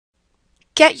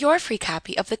Get your free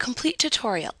copy of the complete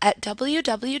tutorial at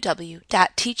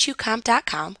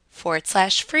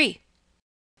www.teachucomp.com/free.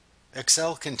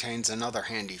 Excel contains another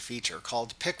handy feature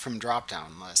called Pick from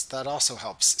Dropdown List that also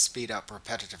helps speed up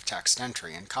repetitive text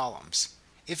entry in columns.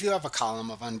 If you have a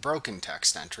column of unbroken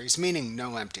text entries, meaning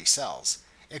no empty cells,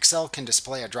 Excel can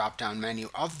display a drop-down menu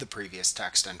of the previous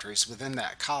text entries within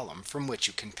that column from which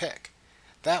you can pick.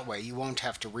 That way you won't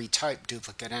have to retype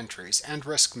duplicate entries and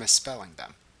risk misspelling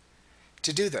them.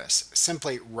 To do this,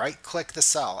 simply right-click the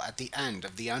cell at the end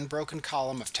of the unbroken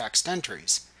column of text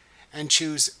entries and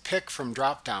choose Pick from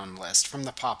Drop-Down List from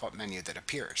the pop-up menu that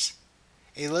appears.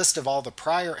 A list of all the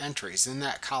prior entries in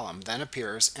that column then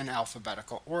appears in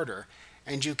alphabetical order,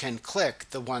 and you can click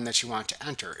the one that you want to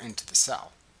enter into the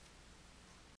cell.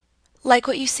 Like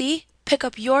what you see? Pick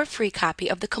up your free copy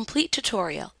of the complete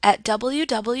tutorial at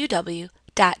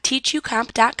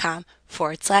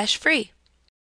www.teachucomp.com/free.